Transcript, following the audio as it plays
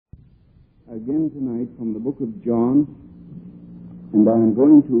again tonight from the book of John, and I'm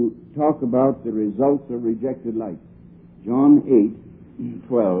going to talk about the results of rejected light. John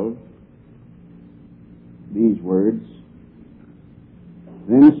 8:12, these words,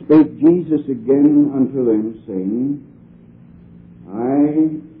 "Then spake Jesus again unto them, saying,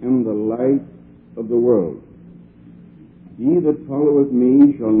 I am the light of the world. He that followeth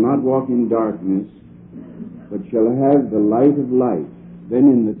me shall not walk in darkness, but shall have the light of life." Then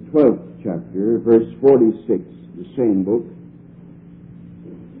in the 12th chapter, verse 46, the same book,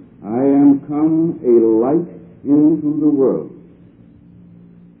 "I am come a light into the world,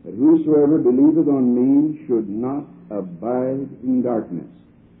 that whosoever believeth on me should not abide in darkness."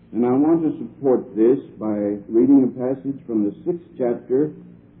 And I want to support this by reading a passage from the 6th chapter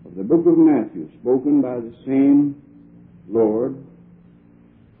of the book of Matthew, spoken by the same Lord,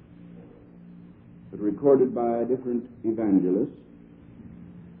 but recorded by a different evangelist.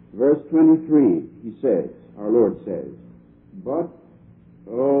 Verse 23, he says, our Lord says, we'll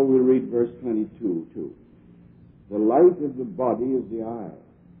read verse 22 too. "The light of the body is the eye.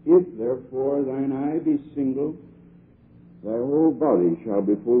 If therefore thine eye be single, thy whole body shall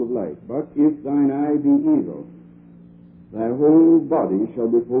be full of light. But if thine eye be evil, thy whole body shall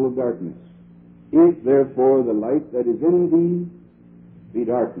be full of darkness. If therefore the light that is in thee be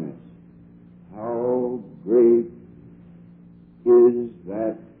darkness, how great is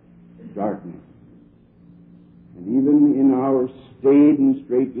that darkness." And even in our staid and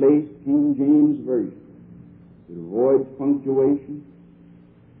straight-laced King James Version, it avoids punctuation.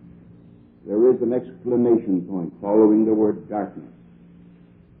 There is an exclamation point following the word darkness.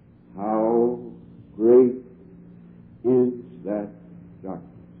 How great is that darkness?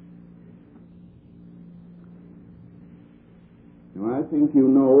 Now, I think you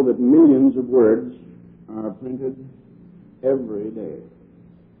know that millions of words are printed every day.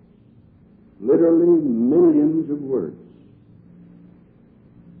 Literally millions of words.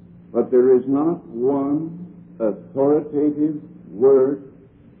 But there is not one authoritative word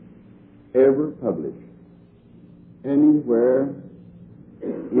ever published anywhere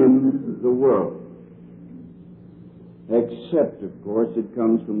in the world, except, of course, it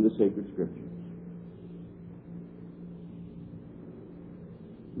comes from the sacred scriptures.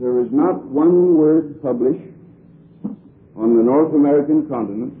 There is not one word published on the North American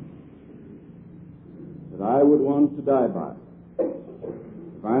continent that I would want to die by.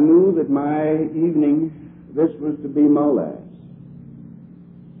 If I knew that my evening, this was to be my last,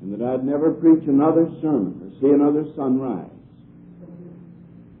 and that I'd never preach another sermon or see another sunrise.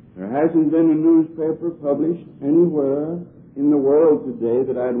 There hasn't been a newspaper published anywhere in the world today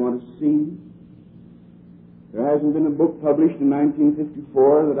that I'd want to see. There hasn't been a book published in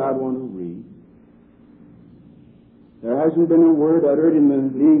 1954 that I'd want to read. There hasn't been a word uttered in the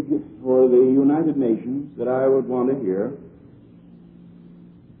League for the United Nations that I would want to hear.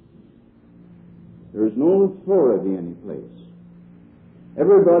 There is no authority any place.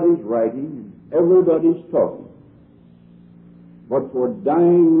 Everybody's writing, everybody's talking. But for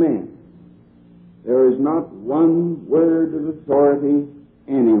dying men, there is not one word of authority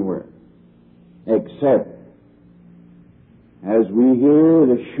anywhere, except as we hear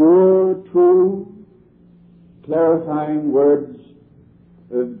the sure, true, clarifying words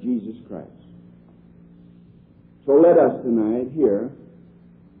of Jesus Christ. So let us tonight hear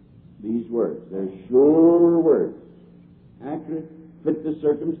these words. They're sure words, accurate, fit the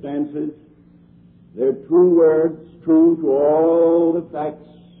circumstances. They're true words, true to all the facts,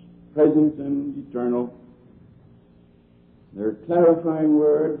 present and eternal. They're clarifying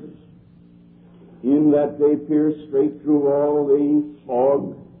words in that they pierce straight through all the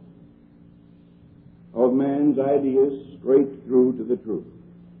fog of man's ideas, straight through to the truth.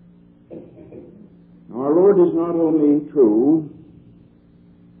 Now, our Lord is not only true,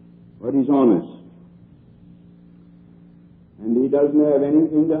 but He's honest. And He doesn't have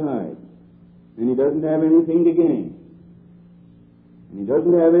anything to hide. And He doesn't have anything to gain. And He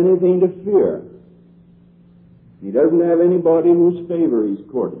doesn't have anything to fear. He doesn't have anybody whose favor He's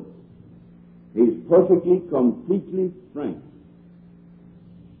courting. He's perfectly, completely frank.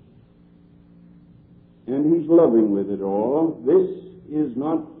 And He's loving with it all. This is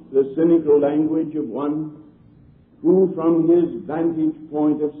not the cynical language of one who, from his vantage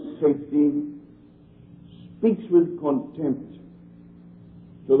point of safety, speaks with contempt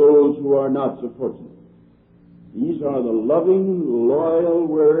to those who are not so fortunate. These are the loving, loyal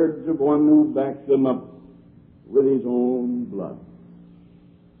words of one who backs them up with his own blood.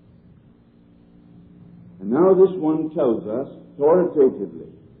 And now this one tells us authoritatively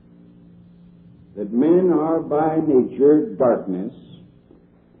that men are by nature darkness,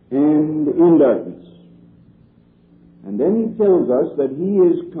 and and in darkness. And then he tells us that he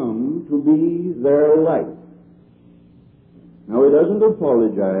is come to be their light. Now, he doesn't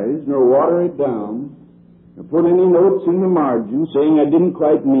apologize nor water it down or put any notes in the margin saying, I didn't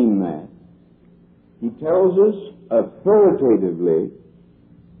quite mean that. He tells us authoritatively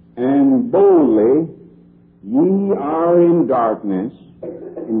and boldly, ye are in darkness,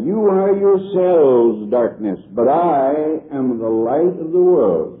 and you are yourselves darkness, but I am the light of the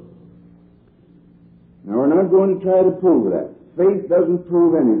world. Now, we're not going to try to prove that. Faith doesn't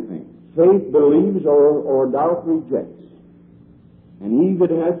prove anything. Faith believes or doubt rejects. And he that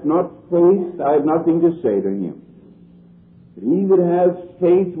hath not faith, I have nothing to say to him. But he that hath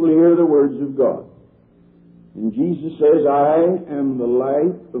faith will hear the words of God. And Jesus says, I am the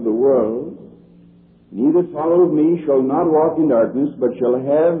light of the world, and he that followeth me shall not walk in darkness, but shall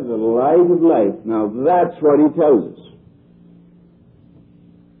have the light of life. Now that's what he tells us.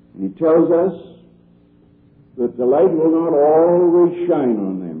 And he tells us that the light will not always shine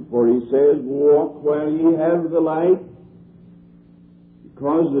on them. For he says, walk while ye have the light,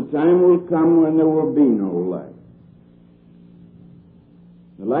 because the time will come when there will be no light.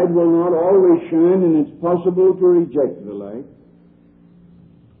 The light will not always shine, and it's possible to reject the light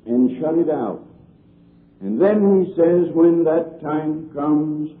and shut it out. And then he says, when that time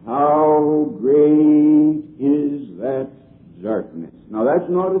comes, how great is that darkness? Now that's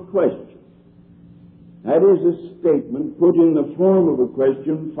not a question. That is a statement put in the form of a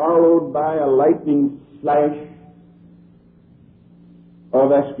question, followed by a lightning flash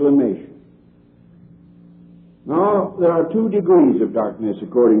of exclamation. Now, there are two degrees of darkness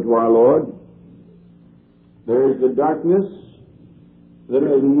according to our Lord. There is the darkness that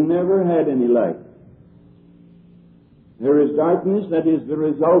has never had any light. There is darkness that is the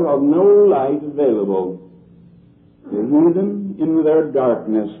result of no light available. The heathen in their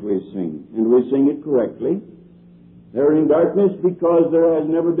darkness we sing, and we sing it correctly. They're in darkness because there has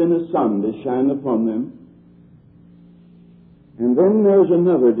never been a sun to shine upon them. And then there's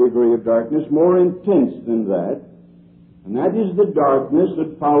another degree of darkness, more intense than that, and that is the darkness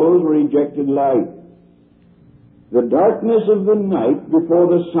that follows rejected light. The darkness of the night before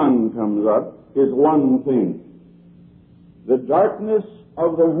the sun comes up is one thing. The darkness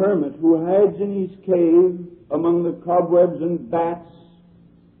of the hermit who hides in his cave among the cobwebs and bats,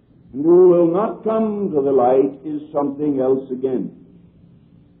 and who will not come to the light, is something else again.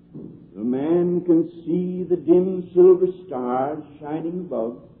 The man can see the dim silver stars shining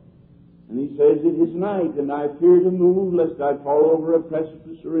above, and he says, it is night, and I fear to move lest I fall over a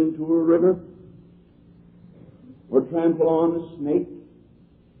precipice or into a river, or trample on a snake.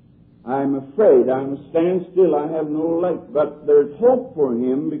 I'm afraid, I must stand still, I have no light. But there's hope for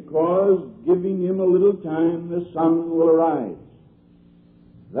him, because giving him a little time, the sun will arise.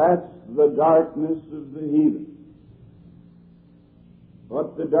 That's the darkness of the heathen.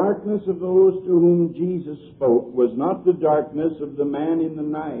 But the darkness of those to whom Jesus spoke was not the darkness of the man in the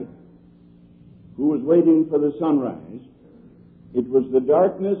night who was waiting for the sunrise. It was the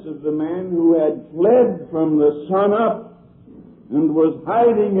darkness of the man who had fled from the sun up and was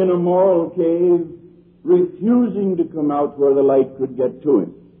hiding in a moral cave, refusing to come out where the light could get to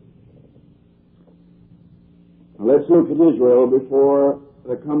him. Now let's look at Israel before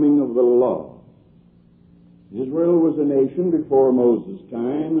the coming of the law. Israel was a nation before Moses'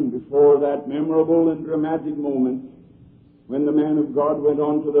 time, and before that memorable and dramatic moment when the man of God went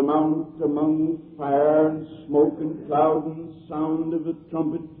on to the mount among fire and smoke and cloud and sound of a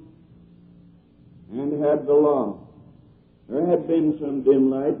trumpet and had the law. There had been some dim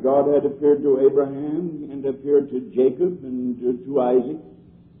light. God had appeared to Abraham and appeared to Jacob and to Isaac.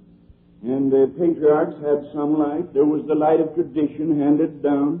 And the patriarchs had some light. There was the light of tradition handed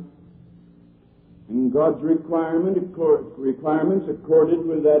down. And God's requirements accorded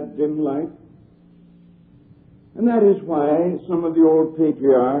with that dim light. And that is why some of the old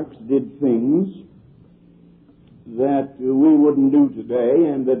patriarchs did things that we wouldn't do today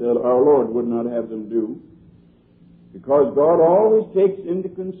and that our Lord would not have them do. Because God always takes into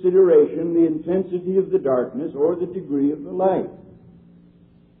consideration the intensity of the darkness or the degree of the light.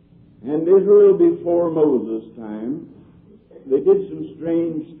 And Israel before Moses' time, they did some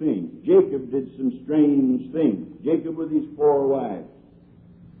strange things. Jacob did some strange things. Jacob with his 4 wives.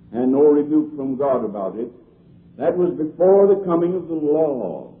 And no rebuke from God about it. That was before the coming of the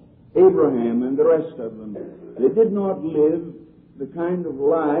law. Abraham and the rest of them. They did not live the kind of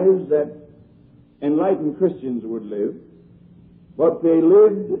lives that enlightened Christians would live, but they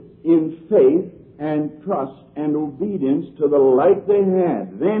lived in faith and trust and obedience to the light they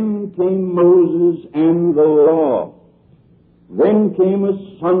had. Then came Moses and the law. Then came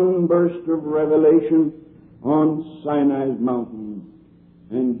a sunburst of revelation on Sinai's mountain,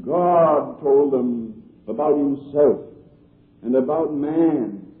 and God told them about Himself and about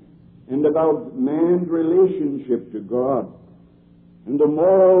man and about man's relationship to God and the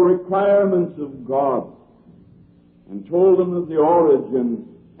moral requirements of God, and told them of the origin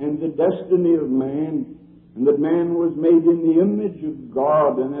and the destiny of man, and that man was made in the image of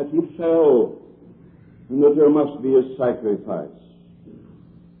God, and that he fell, and that there must be a sacrifice.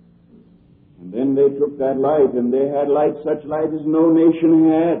 And then they took that light, and they had light, such light as no nation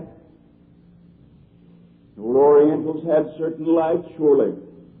had. The Orientals had certain light, surely,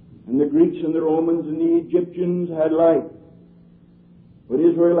 and the Greeks and the Romans and the Egyptians had light. But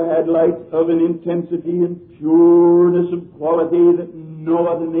Israel had light of an intensity and pureness of quality that no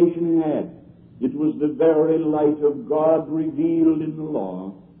other nation had. It was the very light of God revealed in the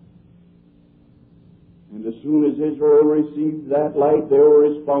law. And as soon as Israel received that light, they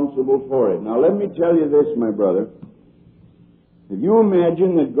were responsible for it. Now let me tell you this, my brother. If you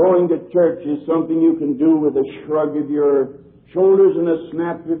imagine that going to church is something you can do with a shrug of your shoulders and a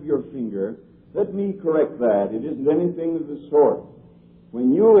snap of your finger, let me correct that. It isn't anything of the sort.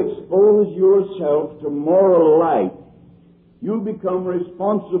 When you expose yourself to moral light, you become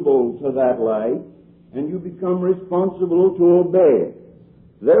responsible to that light, and you become responsible to obey it.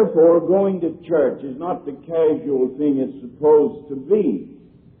 Therefore, going to church is not the casual thing it's supposed to be.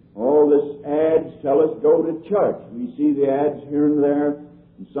 All this ads tell us go to church. We see the ads here and there,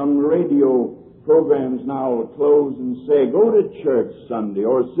 and some radio programs now close and say, go to church Sunday,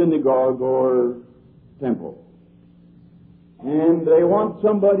 or synagogue, or temple. And they want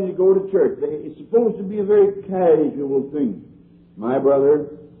somebody to go to church. It's supposed to be a very casual thing. My brother,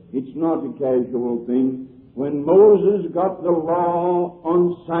 it's not a casual thing. When Moses got the law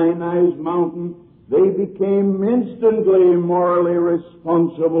on Sinai's mountain, they became instantly morally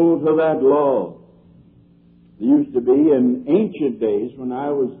responsible to that law. There used to be in ancient days, when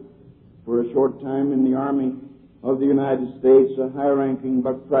I was for a short time in the Army of the United States, a high-ranking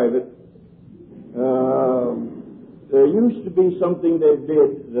buck private, there used to be something they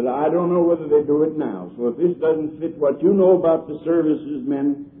did that I don't know whether they do it now. So if this doesn't fit what you know about the services,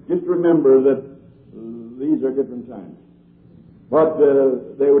 men, just remember that these are different times. But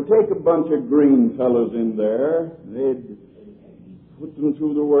they would take a bunch of green fellows in there. They'd put them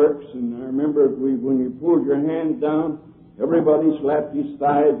through the works. And I remember when you pulled your hands down, everybody slapped his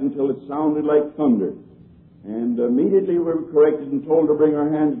thighs until it sounded like thunder. And immediately we were corrected and told to bring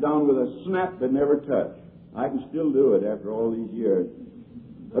our hands down with a snap that never touched. I can still do it after all these years.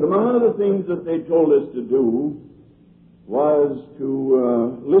 But among other things that they told us to do was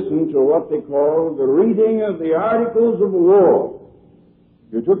to listen to what they call the reading of the Articles of War.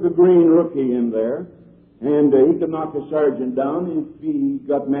 You took a green rookie in there, and he could knock a sergeant down if he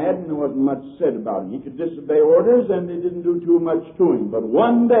got mad and there wasn't much said about him. He could disobey orders, and they didn't do too much to him. But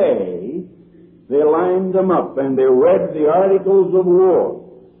one day, they lined them up, and they read the Articles of War.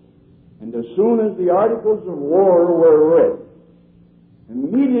 And as soon as the Articles of War were read,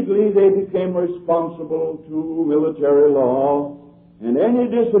 immediately they became responsible to military law, and any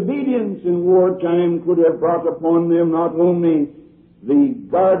disobedience in wartime could have brought upon them not only the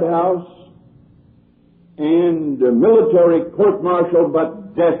guardhouse and the military court-martial,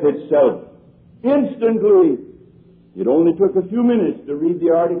 but death itself. Instantly. It only took a few minutes to read the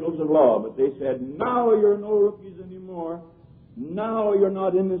Articles of Law, but they said, now you're no rookies anymore. Now you're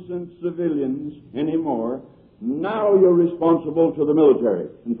not innocent civilians anymore. Now you're responsible to the military.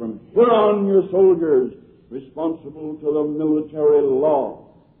 And from here on, you're soldiers responsible to the military law,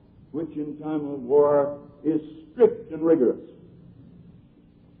 which in time of war is strict and rigorous.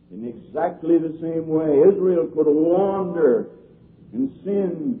 In exactly the same way, Israel could wander and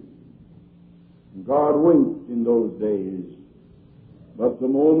sin. God winked in those days. But the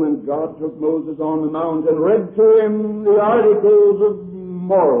moment God took Moses on the mount and read to him the Articles of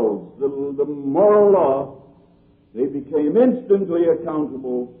Morals, the moral law, they became instantly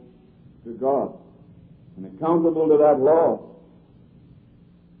accountable to God and accountable to that law.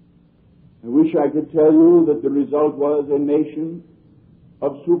 I wish I could tell you that the result was a nation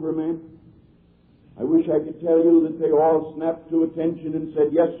of supermen. I wish I could tell you that they all snapped to attention and said,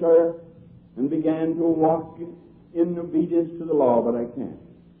 yes, sir, and began to walk in obedience to the law, but I can't.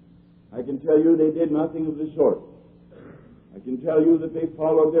 I can tell you they did nothing of the sort. I can tell you that they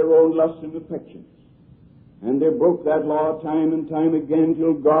followed their own lusts and affections. And they broke that law time and time again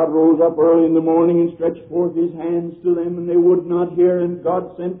till God rose up early in the morning and stretched forth his hands to them, and they would not hear, and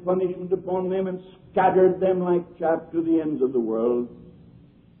God sent punishment upon them and scattered them like chaff to the ends of the world.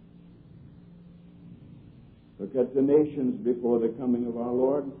 Look at the nations before the coming of our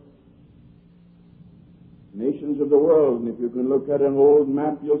Lord. Nations of the world, and if you can look at an old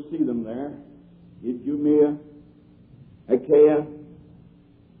map, you'll see them there. Idumea, Achaia,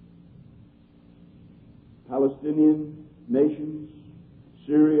 Palestinian nations,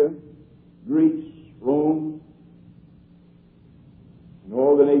 Syria, Greece, Rome, and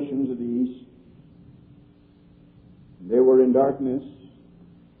all the nations of the East. They were in darkness.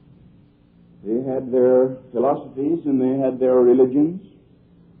 They had their philosophies and they had their religions.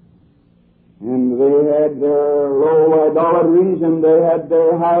 And they had their low idolatries and they had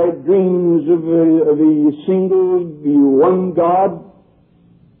their high dreams of a single, one God.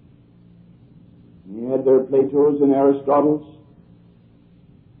 They had their Platos and Aristotles.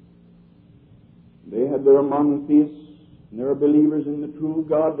 They had their monotheists and their believers in the true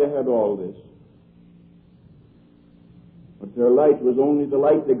God. They had all this. But their light was only the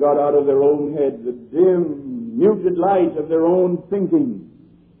light they got out of their own head, the dim, muted light of their own thinking.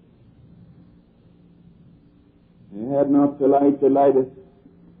 They had not the light that lighteth,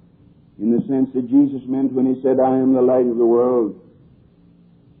 in the sense that Jesus meant when he said, I am the light of the world.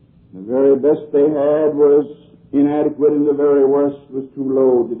 The very best they had was inadequate, and the very worst was too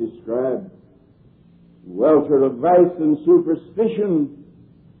low to describe. Welter of vice and superstition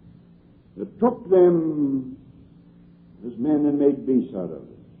that took them as men and made beasts out of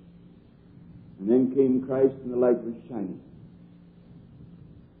them. And then came Christ, and the light was shining.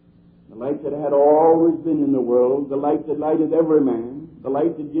 The light that had always been in the world, the light that lighteth every man, the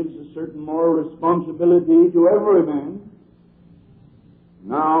light that gives a certain moral responsibility to every man,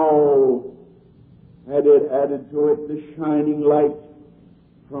 now had it added to it the shining light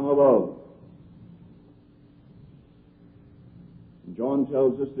from above. And John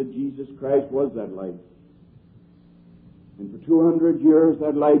tells us that Jesus Christ was that light. And for 200 years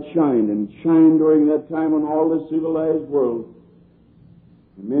that light shined, and shined during that time on all the civilized world.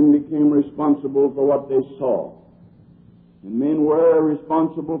 And men became responsible for what they saw. And men were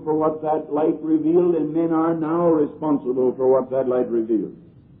responsible for what that light revealed, and men are now responsible for what that light revealed.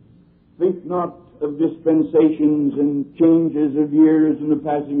 Think not of dispensations and changes of years and the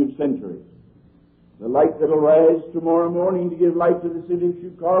passing of centuries. The light that will rise tomorrow morning to give light to the city of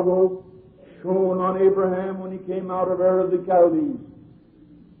Chicago shone on Abraham when he came out of Ur of the Chaldees.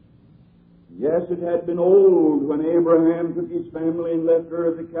 Yes, it had been old when Abraham took his family and left Ur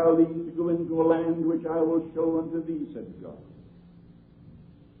of the Chaldees to go into a land which I will show unto thee, said God.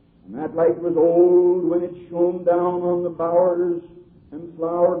 And that light was old when it shone down on the bowers and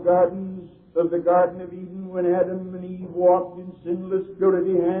flower gardens of the Garden of Eden, when Adam and Eve walked in sinless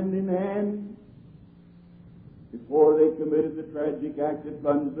purity hand in hand, before they committed the tragic act that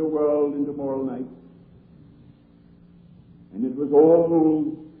plunged the world into moral night. And it was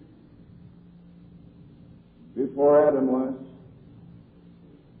old before Adam was.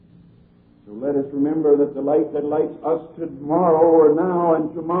 So let us remember that the light that lights us tomorrow or now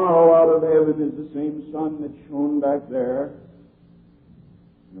and tomorrow out of heaven is the same sun that shone back there.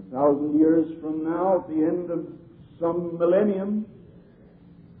 And 1,000 years from now, at the end of some millennium,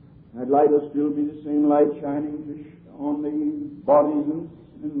 that light will still be the same light shining on the bodies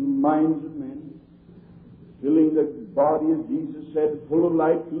and minds of men, filling the body, as Jesus said, full of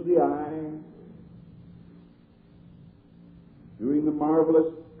light to the eye, doing the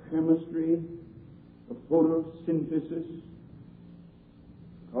marvelous chemistry of photosynthesis,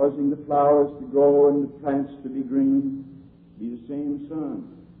 causing the flowers to grow and the plants to be green, be the same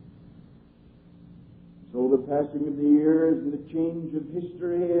sun. So the passing of the years and the change of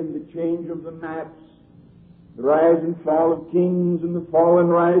history and the change of the maps, the rise and fall of kings and the fall and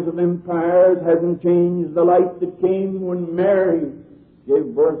rise of empires hasn't changed the light that came when Mary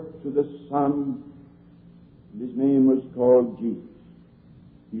gave birth to the Son. And his name was called Jesus.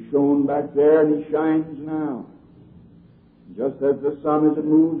 He shone back there and he shines now. Just as the sun, as it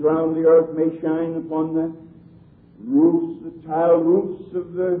moves round the earth, may shine upon the roofs, the tile roofs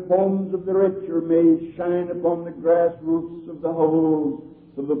of the homes of the rich, or may shine upon the grass roofs of the hovels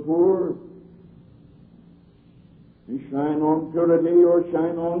of the poor, may shine on purity or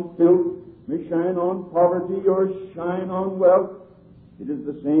shine on filth, may shine on poverty or shine on wealth. It is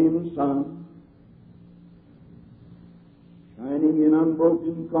the same sun, shining in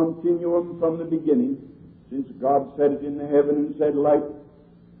unbroken continuum from the beginning, since God set it in the heaven and said, light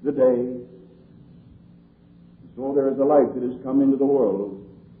the day. So there is a light that has come into the world.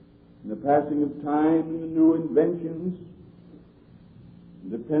 In the passing of time and the new inventions,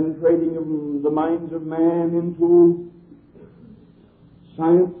 the penetrating of the minds of man into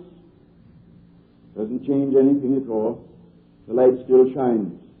science doesn't change anything at all. The light still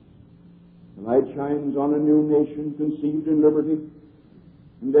shines. The light shines on a new nation conceived in liberty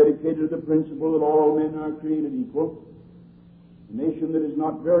and dedicated to the principle that all men are created equal. A nation that is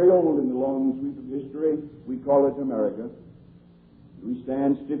not very old in the long sweep of history. We call it America. We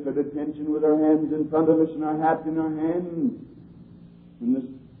stand stiff at attention with our hands in front of us and our hats in our hands.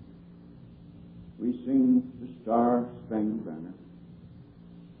 And we sing the Star-Spangled Banner.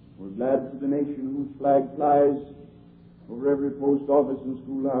 We're glad for the nation whose flag flies over every post office and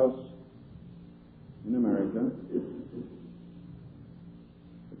schoolhouse in America.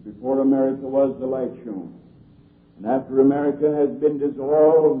 But before America was the light shone. And after America has been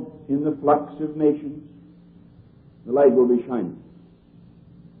dissolved in the flux of nations, the light will be shining.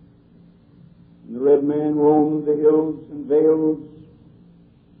 And the red man roams the hills and vales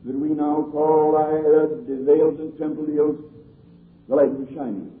that we now call the vales and temple hills. The light will be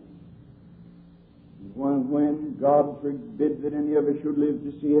shining. And when God forbid that any of us should live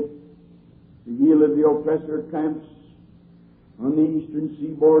to see it, the heel of the oppressor camps on the eastern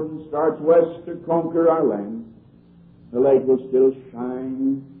seaboard and starts west to conquer our land, the light will still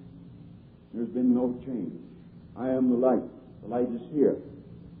shine. There's been no change. I am the light. The light is here.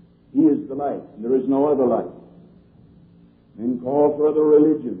 He is the light. There is no other light. Men called for other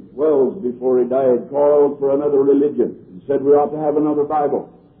religions. Wells, before he died, called for another religion and said we ought to have another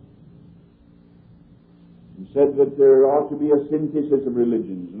Bible. He said that there ought to be a synthesis of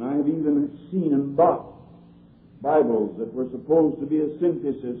religions. And I have even seen and bought Bibles that were supposed to be a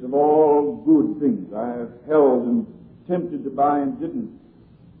synthesis of all good things. I have held and tempted to buy and didn't.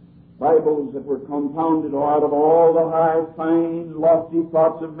 Bibles that were compounded out of all the high, fine, lofty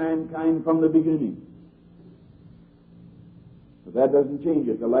thoughts of mankind from the beginning. But that doesn't change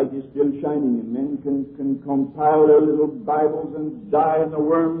it. The light is still shining, and men can compile their little Bibles and die, and the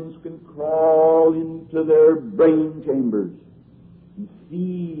worms can crawl into their brain chambers and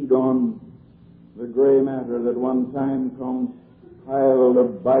feed on the gray matter that one time compiled a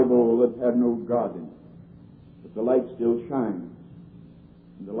Bible that had no God in it. But the light still shines.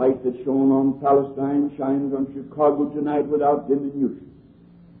 And the light that shone on Palestine shines on Chicago tonight without diminution.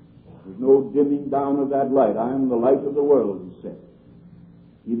 There's no dimming down of that light. I am the light of the world, he said.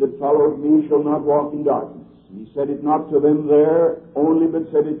 He that follows me shall not walk in darkness. And he said it not to them there only, but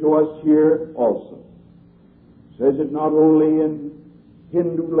said it to us here also. Says it not only in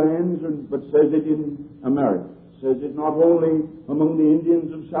Hindu lands, but says it in America. Says it not only among the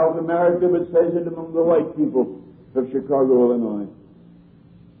Indians of South America, but says it among the white people of Chicago, Illinois.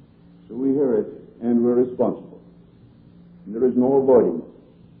 So we hear it, and we're responsible. And there is no avoiding it.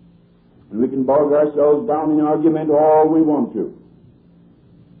 And we can bog ourselves down in argument all we want to.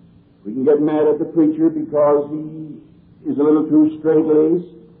 We can get mad at the preacher because he is a little too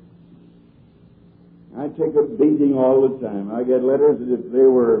straight-laced. I take a beating all the time. I get letters that if they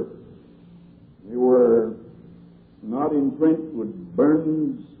were not in print with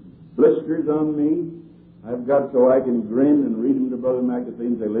burns, blisters on me, I've got so I can grin and read them to Brother McAfee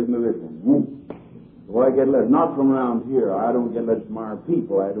and say, listen to this one. So I get letters, not from around here. I don't get letters from our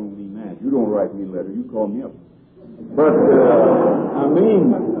people. I don't mean that. You don't write me a letter. You call me up. But, I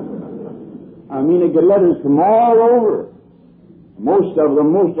mean, I get letters from all over. Most of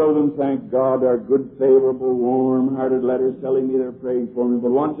them, thank God, are good, favorable, warm-hearted letters telling me they're praying for me.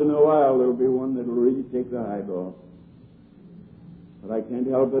 But once in a while, there'll be one that'll really take the hide off. But I can't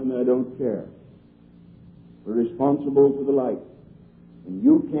help it, and I don't care. We're responsible for the light. And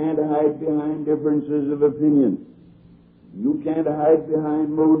you can't hide behind differences of opinion. You can't hide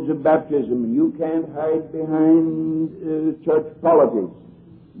behind modes of baptism. You can't hide behind church politics.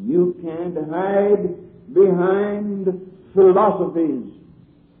 You can't hide behind philosophies.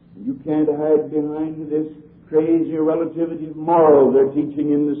 You can't hide behind this crazy relativity of morals they're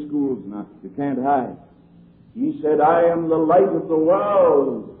teaching in the schools now. You can't hide. He said, I am the light of the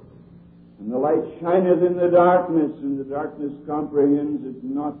world. And the light shineth in the darkness, and the darkness comprehends it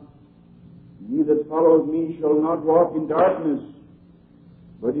not. He that follows me shall not walk in darkness.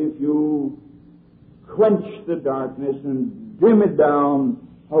 But if you quench the darkness and dim it down,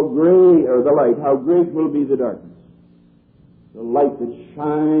 how great will be the darkness. The light that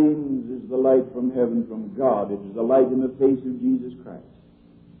shines is the light from heaven, from God. It is the light in the face of Jesus Christ.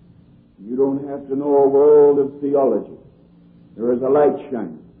 You don't have to know a world of theology. There is a light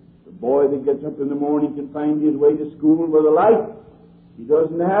shining. The boy that gets up in the morning can find his way to school with a light. He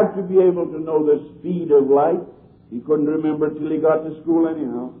doesn't have to be able to know the speed of light. He couldn't remember till he got to school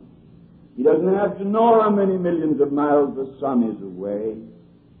anyhow. He doesn't have to know how many millions of miles the sun is away.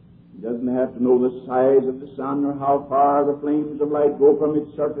 He doesn't have to know the size of the sun or how far the flames of light go from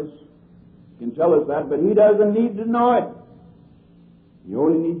its surface. He can tell us that, but he doesn't need to know it. He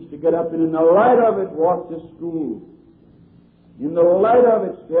only needs to get up and in the light of it walk to school. In the light of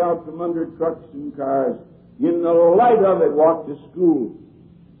it stay out from under trucks and cars. In the light of it walk to school.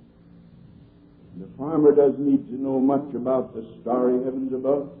 The farmer doesn't need to know much about the starry heavens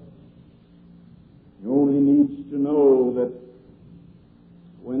above. He only needs to know that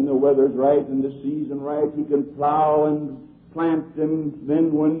when the weather's right and the season right, he can plow and plant, and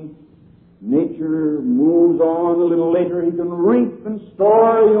then when nature moves on a little later, he can reap and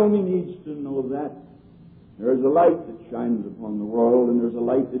store. He only needs to know that. There's a light that shines upon the world, and there's a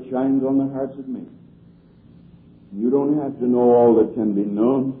light that shines on the hearts of men. You don't have to know all that can be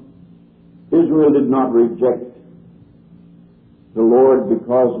known. Israel did not reject the Lord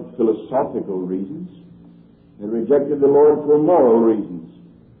because of philosophical reasons. They rejected the Lord for moral reasons.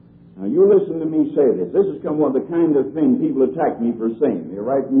 Now, you listen to me say this. This is one of the kind of thing people attack me for saying. They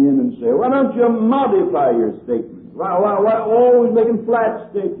write me in and say, why don't you modify your statements? Why always making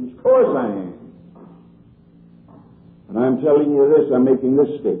flat statements? Of course I am. And I'm telling you this, I'm making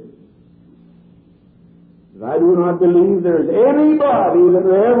this statement. That I do not believe there's anybody that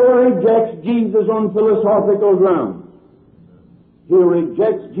ever rejects Jesus on philosophical grounds. He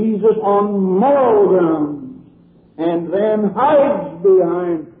rejects Jesus on moral grounds and then hides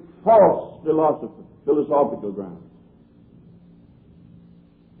behind false philosophical grounds.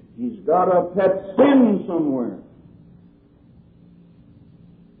 He's got a pet sin somewhere.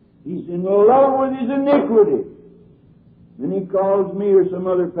 He's in love with his iniquity. Then he calls me or some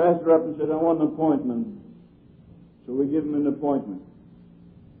other pastor up and says, I want an appointment. So we give him an appointment.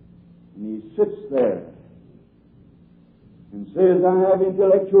 And he sits there and says, I have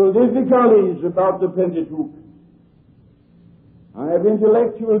intellectual difficulties about the Pentateuch. I have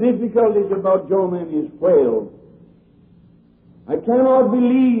intellectual difficulties about Jonah and his whale. I cannot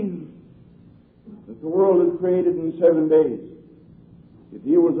believe that the world was created in 7 days. If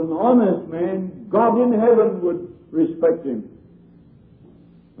he was an honest man, God in heaven would respect him.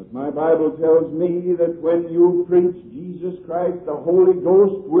 But my Bible tells me that when you preach Jesus Christ, the Holy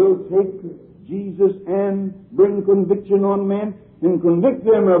Ghost will take Jesus and bring conviction on men and convict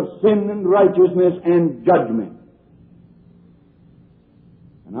them of sin and righteousness and judgment.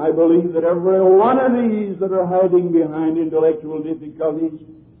 And I believe that every one of these that are hiding behind intellectual difficulties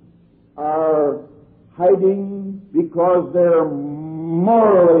are hiding because they're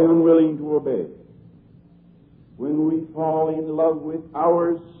morally unwilling to obey. When we fall in love with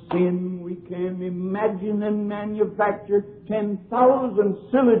our sin, we can imagine and manufacture 10,000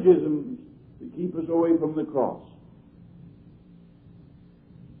 syllogisms to keep us away from the cross.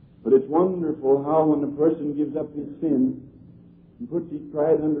 But it's wonderful how when a person gives up his sin and puts his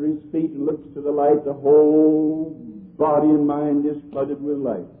pride under his feet and looks to the light, the whole body and mind is flooded with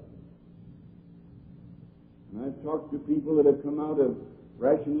light. And I've talked to people that have come out of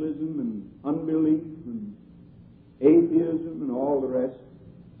rationalism and unbelief and atheism and all the rest,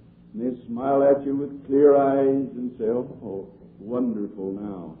 and they smile at you with clear eyes and say, oh, wonderful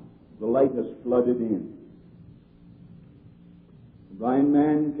now. The light has flooded in. The blind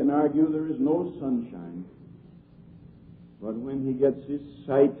man can argue there is no sunshine, but when he gets his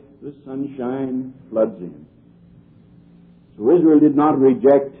sight, the sunshine floods in. So Israel did not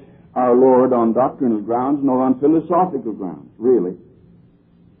reject our Lord on doctrinal grounds nor on philosophical grounds, really.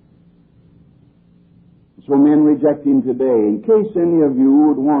 So men reject him today. In case any of you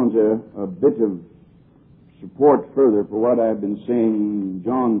would want a bit of support further for what I've been saying,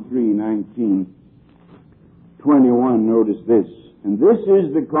 John 3:19, 21, notice this. And this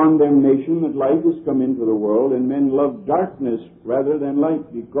is the condemnation that light has come into the world, and men love darkness rather than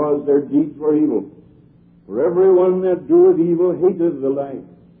light, because their deeds were evil. For everyone that doeth evil hateth the light,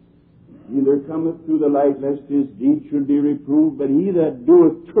 neither cometh to the light, lest his deeds should be reproved. But he that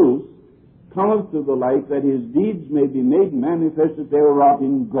doeth truth cometh to the light, that his deeds may be made manifest that they are wrought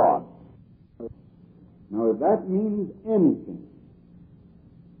in God. Now, if that means anything,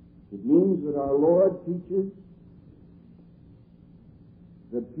 it means that our Lord teaches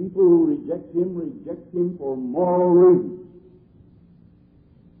that people who reject him for moral reasons.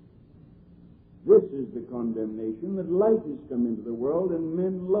 This is the condemnation, that light has come into the world, and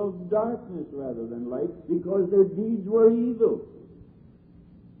men love darkness rather than light, because their deeds were evil.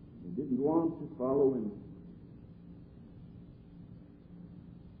 They didn't want to follow him.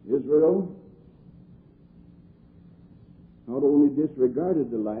 Israel not only disregarded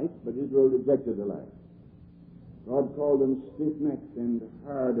the light, but Israel rejected the light. God called them stiff-necked and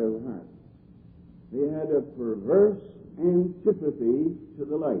hard of heart. They had a perverse antipathy to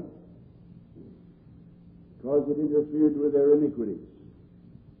the light because it interfered with their iniquities.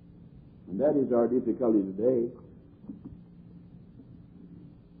 And that is our difficulty today.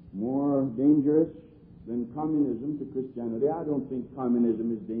 more dangerous than communism to Christianity. I don't think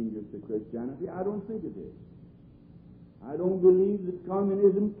communism is dangerous to Christianity. I don't think it is. I don't believe that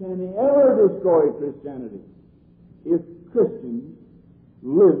communism can ever destroy Christianity if Christians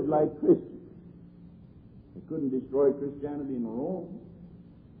lived like Christians. They couldn't destroy Christianity in Rome.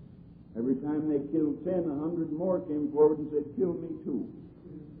 Every time they killed 10, 100 more came forward and said, "Kill me too."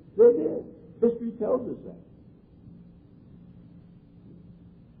 They did. History tells us that.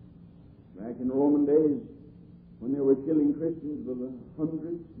 Back in Roman days, when they were killing Christians by the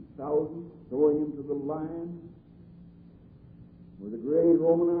hundreds and thousands, throwing them to the lions, was a great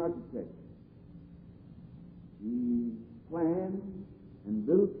Roman architect. He planned and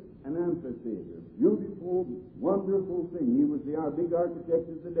built an amphitheater. Beautiful, wonderful thing. He was the big architect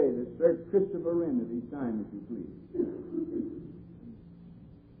of the day, the Sir Christopher Wren of his time, if you please.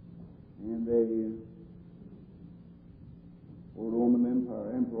 And the old Roman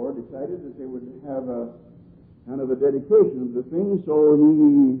emperor decided that they would have a kind of a dedication of the thing, so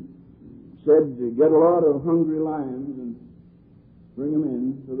he said to get a lot of hungry lions and bring them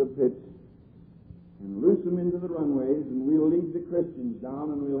in to the pits and loose them into the runways, and we'll lead the Christians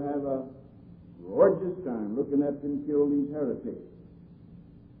down, and we'll have a gorgeous time looking at them kill these heretics.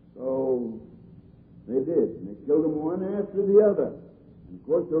 So they did, and they killed them one after the other. And of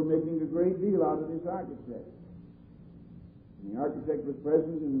course, they were making a great deal out of this architect. And the architect was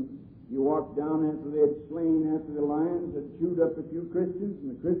present, and he walked down after they had slain after the lions, had chewed up a few Christians,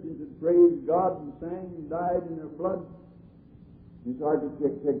 and the Christians had praised God and sang and died in their blood. This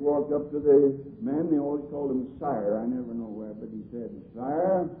architect walked up to the man. They always called him Sire. I never know where, but he said,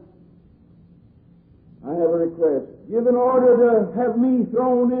 "Sire, I have a request. Give an order to have me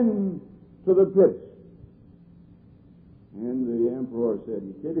thrown into the pits." And the emperor said,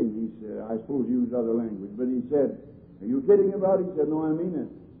 "You kidding?" He said, I suppose he used other language, but he said, "Are you kidding about it?" He said, "No, I mean it."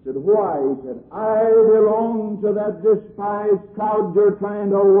 He said, "Why?" He said, "I belong to that despised crowd you're trying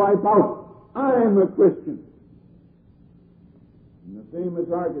to wipe out. I'm a Christian." And the famous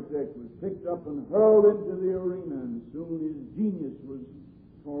architect was picked up and hurled into the arena, and soon his genius was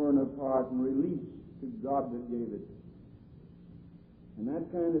torn apart and released to God that gave it. And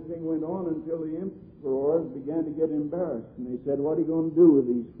that kind of thing went on until the emperors began to get embarrassed, and they said, "What are you going to do with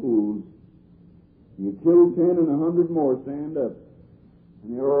these fools? You killed 10 and 100 more stand up."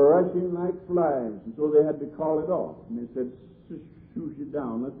 And they were rushing like flies, and so they had to call it off. And they said, "Shoot you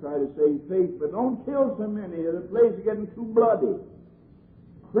down. Let's try to save face, but don't kill so many. The place is getting too bloody."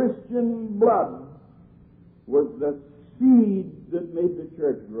 Christian blood was the seed that made the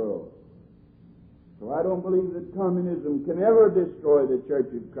church grow. So I don't believe that communism can ever destroy the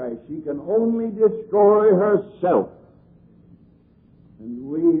Church of Christ. She can only destroy herself. And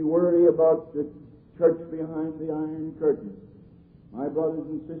we worry about the church behind the Iron Curtain. My brothers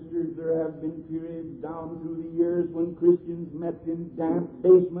and sisters, there have been periods down through the years when Christians met in damp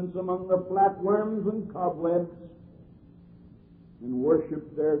basements among the flatworms and cobwebs and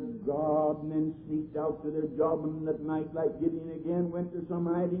worshipped their God, and then sneaked out to their job, and at night, like Gideon again, went to some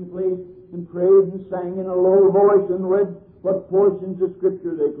hiding place and prayed and sang in a low voice and read what portions of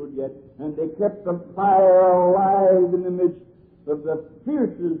Scripture they could get. And they kept the fire alive in the midst of the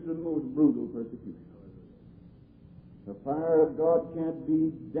fiercest and most brutal persecution. The fire of God can't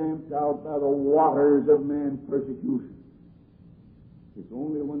be damped out by the waters of man's persecution. It's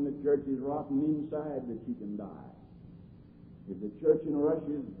only when the church is rotten inside that she can die. If the church in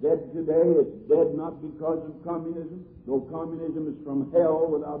Russia is dead today, it's dead not because of communism, though communism is from hell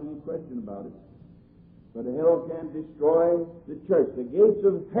without any question about it. But hell can't destroy the church. The gates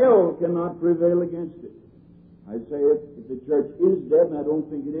of hell cannot prevail against it. I say if the church is dead, and I don't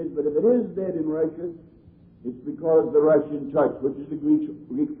think it is, but if it is dead in Russia, it's because the Russian church, which is the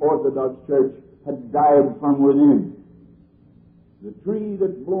Greek Orthodox Church, had died from within. The tree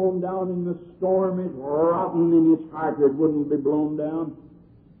that's blown down in the storm is rotten in its heart, or it wouldn't be blown down.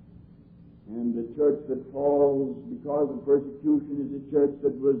 And the church that falls because of persecution is a church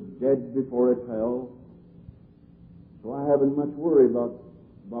that was dead before it fell. So I haven't much worry about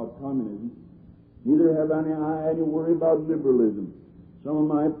communism. Neither have I any worry about liberalism. Some of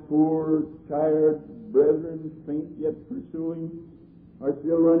my poor, tired brethren, faint yet pursuing, are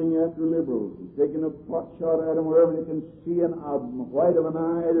still running after liberals and taking a pot shot at them wherever they can see an white of an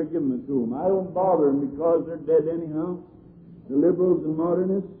eye, they're giving it to them. I don't bother them because they're dead anyhow, the liberals and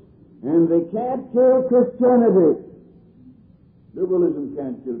modernists, and they can't kill Christianity. Liberalism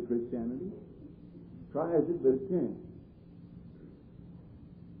can't kill Christianity. Tries it, but it can't.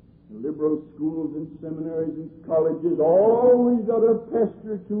 The liberal schools and seminaries and colleges always got a pest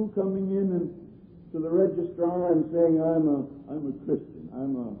or two coming in and to the registrar and saying, I'm a Christian.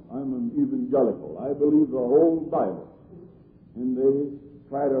 I'm an evangelical. I believe the whole Bible. And they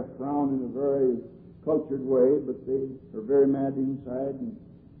try to frown in a very cultured way, but they are very mad inside. And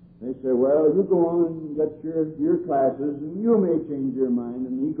they say, well, you go on and get your classes, and you may change your mind.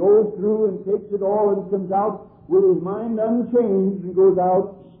 And he goes through and takes it all and comes out with his mind unchanged and goes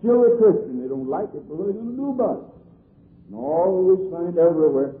out still a Christian. They don't like it, but what are they going to do about it? And always find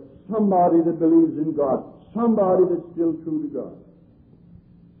everywhere somebody that believes in God, somebody that's still true to God.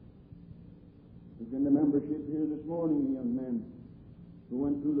 There's in the membership here this morning a young man who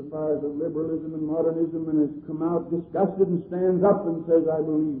went through the fires of liberalism and modernism and has come out disgusted and stands up and says, I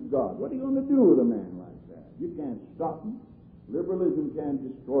believe God. What are you going to do with a man like that? You can't stop him. Liberalism can't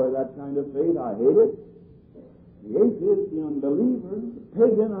destroy that kind of faith. I hate it. The atheist, the unbeliever, the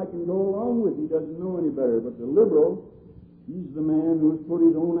pagan, I can go along with. He doesn't know any better. But the liberal, he's the man who's put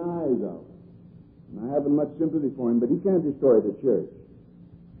his own eyes out. And I haven't much sympathy for him, but he can't destroy the church.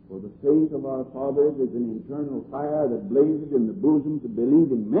 For the faith of our fathers is an internal fire that blazes in the bosoms of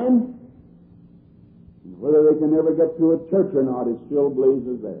believing men. And whether they can ever get to a church or not, it still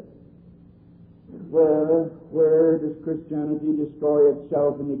blazes there. Where does Christianity destroy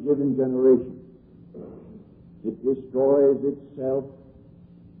itself in a given generation? It destroys itself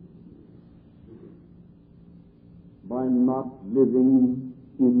by not living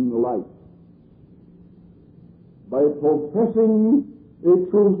in the light, by professing a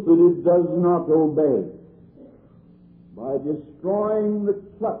truth that it does not obey, by destroying the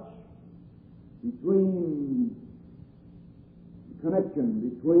clutch between the connection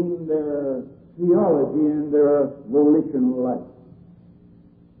between their theology and their volitional life.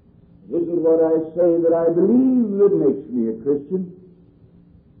 This is what I say that I believe that makes me a Christian.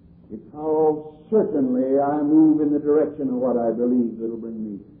 It's how certainly I move in the direction of what I believe that will bring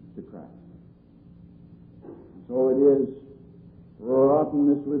me to Christ. So it is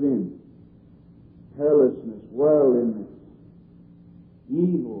rottenness within, carelessness, worldliness,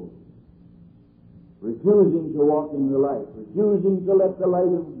 evil, refusing to walk in the light, refusing to let the light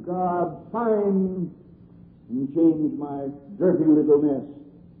of God find and change my dirty little mess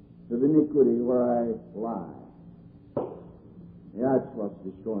of iniquity where I lie. That's what's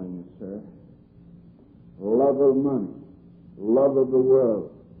destroying us, sir. Love of money, love of the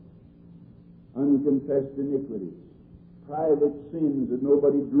world, unconfessed iniquities, private sins that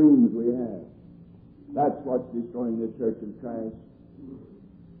nobody dreams we have. That's what's destroying the Church of Christ.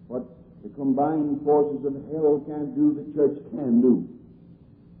 What the combined forces of hell can't do, the Church can do.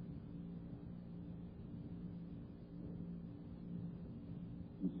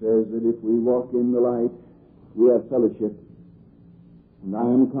 He says that if we walk in the light, we have fellowship. And I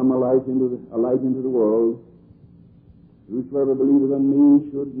am come a light into the world. Whosoever believeth on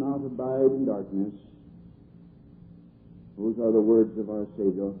me should not abide in darkness. Those are the words of our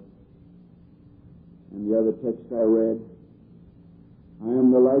Savior. And the other text I read, I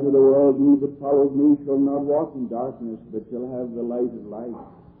am the light of the world. He that follows me shall not walk in darkness, but shall have the light of life.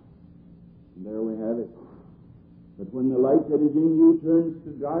 And there we have it. But when the light that is in you turns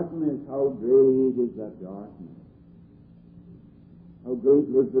to darkness, how great is that darkness? How great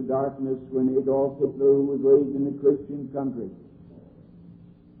was the darkness when Adolf Hitler, who was raised in a Christian country,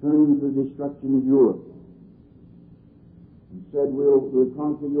 turned to the destruction of Europe and said, we'll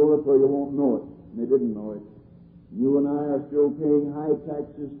conquer Europe or you won't know it. And they didn't know it. You and I are still paying high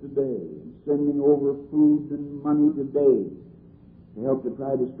taxes today and sending over food and money today to help to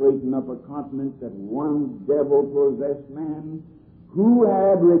try to straighten up a continent that one devil-possessed man who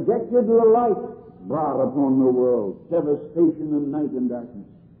had rejected the light brought upon the world devastation and night and darkness.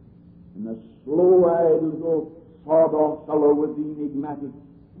 And the slow-eyed little sawed-off fellow with the enigmatic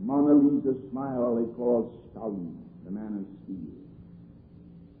Mona Lisa smile they called Stalin, the man of steel.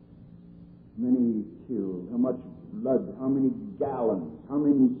 Many killed, how much blood, how many gallons, how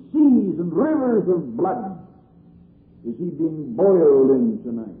many seas and rivers of blood is he being boiled in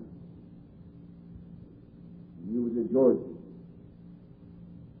tonight? And he was a Georgian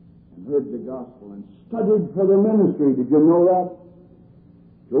and heard the gospel and studied for the ministry. Did you know that?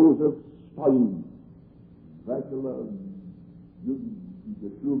 Joseph Stalin. Dracula, the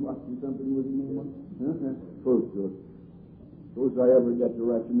true something was his name? Tozer. Suppose I ever get the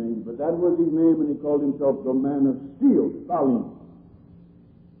right name. But that was his name, and he called himself the man of steel, Stalin.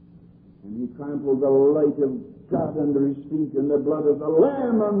 And he trampled the light of God under his feet and the blood of the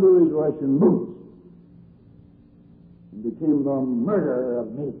Lamb under his Russian boots. And became the murderer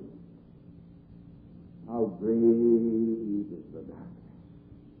of me. How great is the darkness.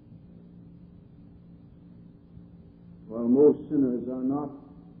 While most sinners are not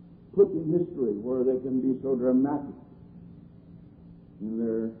put in history where they can be so dramatic, in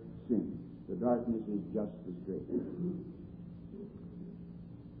their sin. The darkness is just as great.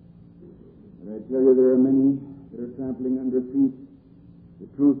 But I tell you, there are many that are trampling under feet the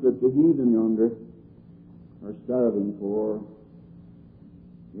truth that the heathen yonder are starving for,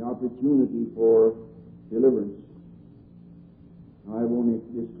 the opportunity for deliverance. I have only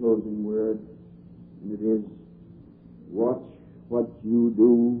this closing word, and it is, watch what you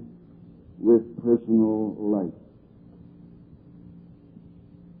do with personal light.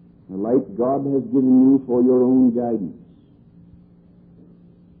 The light God has given you for your own guidance.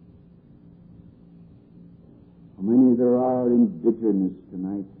 How many there are in bitterness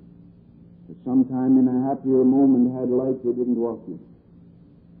tonight that sometime in a happier moment had light they didn't walk in?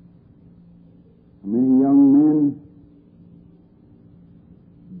 How many young men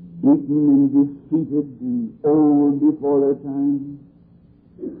beaten and defeated and old before their time,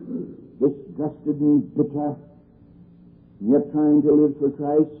 disgusted and bitter, yet trying to live for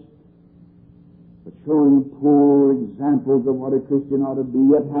Christ, but showing poor examples of what a Christian ought to be,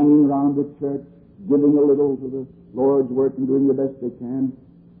 yet hanging around the church, giving a little to the Lord's work and doing the best they can.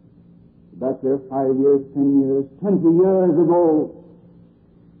 Back there 5 years, 10 years, 20 years ago,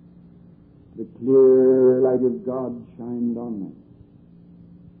 the clear light of God shined on them.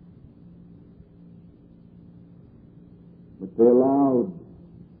 But they allowed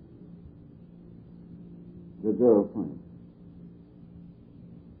the girlfriend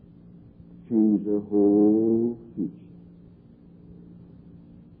to change their whole future.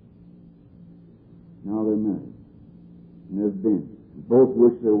 Now they're married. And they've been. Both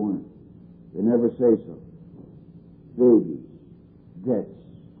wish they weren't. They never say so. Babies, debts,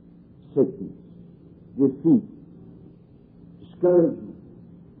 sickness, defeat, discouragement.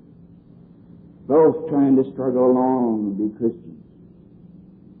 Both trying to struggle along and be Christians.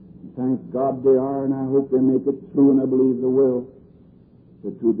 And thank God they are, and I hope they make it through, and I believe they will.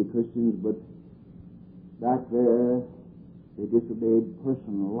 They're true to Christians, but back there, they disobeyed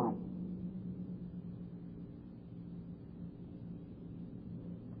personal life.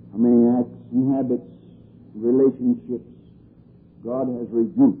 How many acts and habits, relationships, God has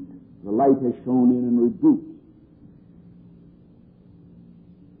rebuked. The light has shone in and rebuked.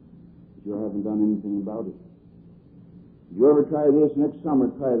 But you haven't done anything about it. If you ever try this next summer,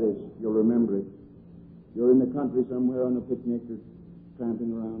 try this. You'll remember it. You're in the country somewhere on a picnic or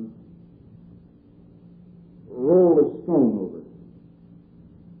tramping around. Roll a stone over it.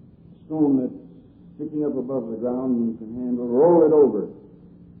 A stone that's sticking up above the ground and you can handle. Roll it over.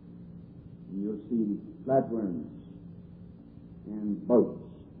 And you'll see flatworms and bugs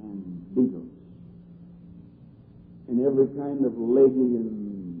and beetles and every kind of leggy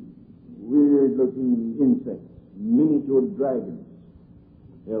and weird-looking insects, miniature dragons.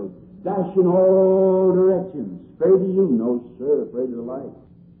 They'll dash in all directions. Afraid of you? No, sir, afraid of the light.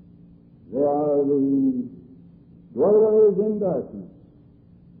 They are the dwellers in darkness.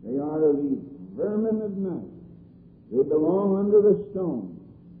 They are the vermin of night. They belong under the stone.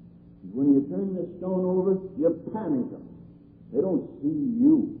 When you turn the stone over, you panic them. They don't see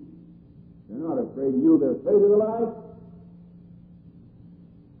you. They're not afraid of you. They're afraid of the light.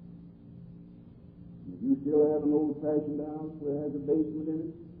 If you still have an old-fashioned house that has a basement in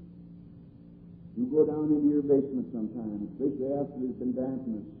it, you go down into your basement sometime, especially after there's been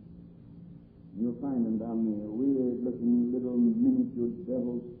dampness. You'll find them down there, weird-looking little miniature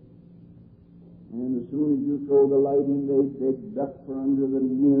devils. And as soon as you throw the light in, they duck for under the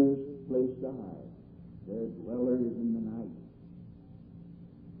nearest place to hide. They're dwellers in the night.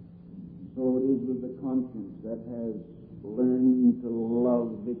 So it is with the conscience that has learned to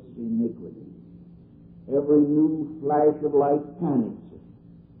love its iniquity. Every new flash of light panics it.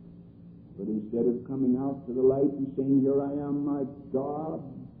 But instead of coming out to the light and saying, "Here I am, my God,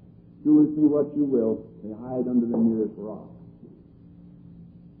 do with me what you will," they hide under the nearest rock.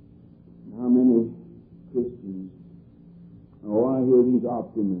 How many Christians, I hear these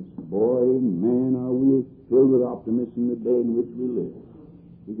optimists. Boy, man, are we filled with optimists in the day in which we live.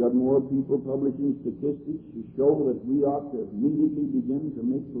 We got more people publishing statistics to show that we ought to immediately begin to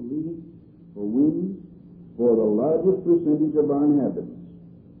make provision for wins for the largest percentage of our inhabitants.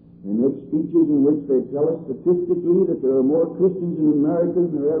 They make speeches in which they tell us statistically that there are more Christians in America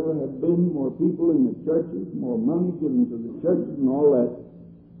than there ever have been, more people in the churches, more money given to the churches and all that.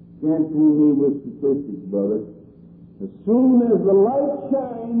 Can't fool me with statistics, brother. As soon as the light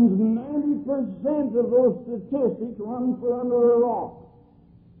shines, 90% of those statistics run for under a rock.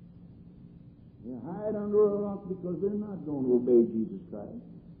 They hide under a rock because they're not going to obey Jesus Christ.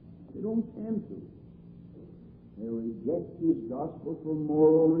 They don't tend to. They reject his gospel for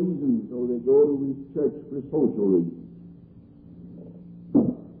moral reasons, so they go to his church for social reasons.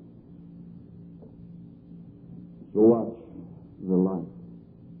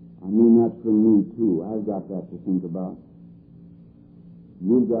 that's for me, too. I've got that to think about.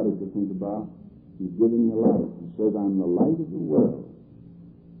 You've got it to think about. He's giving you life. He says, I'm the light of the world.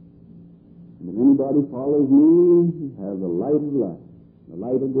 And if anybody follows me, he has the light of life. The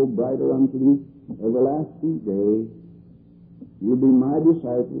light will go brighter unto the everlasting day. You'll be my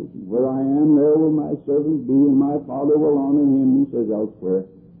disciples. Where I am, there will my servants be, and my Father will honor him, he says elsewhere.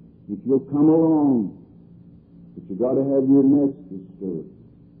 If you'll come along, but you've got to have your nets disturbed,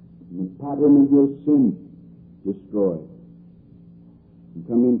 and the pattern of your sin destroyed, and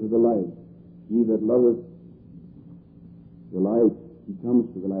come into the light. He that loveth the light, he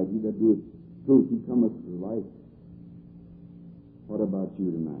comes to the light. He that doeth truth, he cometh to the light. What about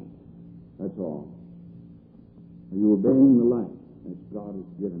you tonight? That's all. Are you obeying the light that God has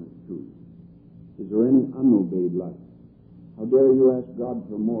given us to you? Is there any unobeyed light? How dare you ask God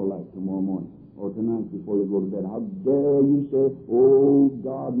for more light tomorrow morning or tonight before you go to bed? How dare you say, oh,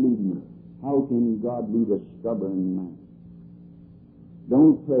 God, lead me? How can God lead a stubborn man?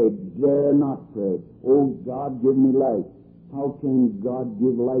 Don't pray. Dare not pray. Oh, God, give me light. How can God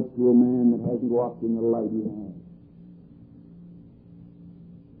give light to a man that hasn't walked in the light he has?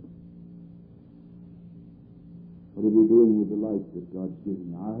 What are you doing with the light that God's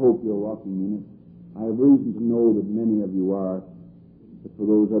given you? I hope you're walking in it. I have reason to know that many of you are. But for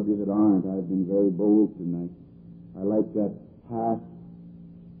those of you that aren't, I've been very bold tonight. I like that half.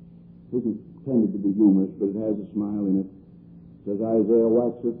 This is intended to be humorous, but it has a smile in it. It says, Isaiah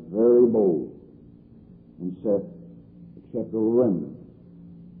waxeth very bold, and said, except a remnant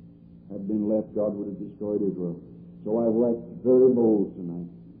had been left, God would have destroyed Israel. So I've waxed very bold tonight,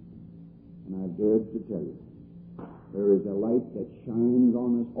 and I've dared to tell you, there is a light that shines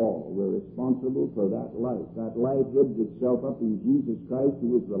on us all. We're responsible for that light. That light hides itself up in Jesus Christ,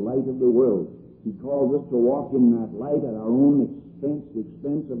 who is the light of the world. He calls us to walk in that light at our own expense, the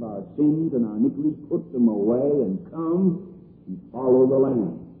expense of our sins and our iniquities. Put them away and come and follow the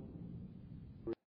Lamb.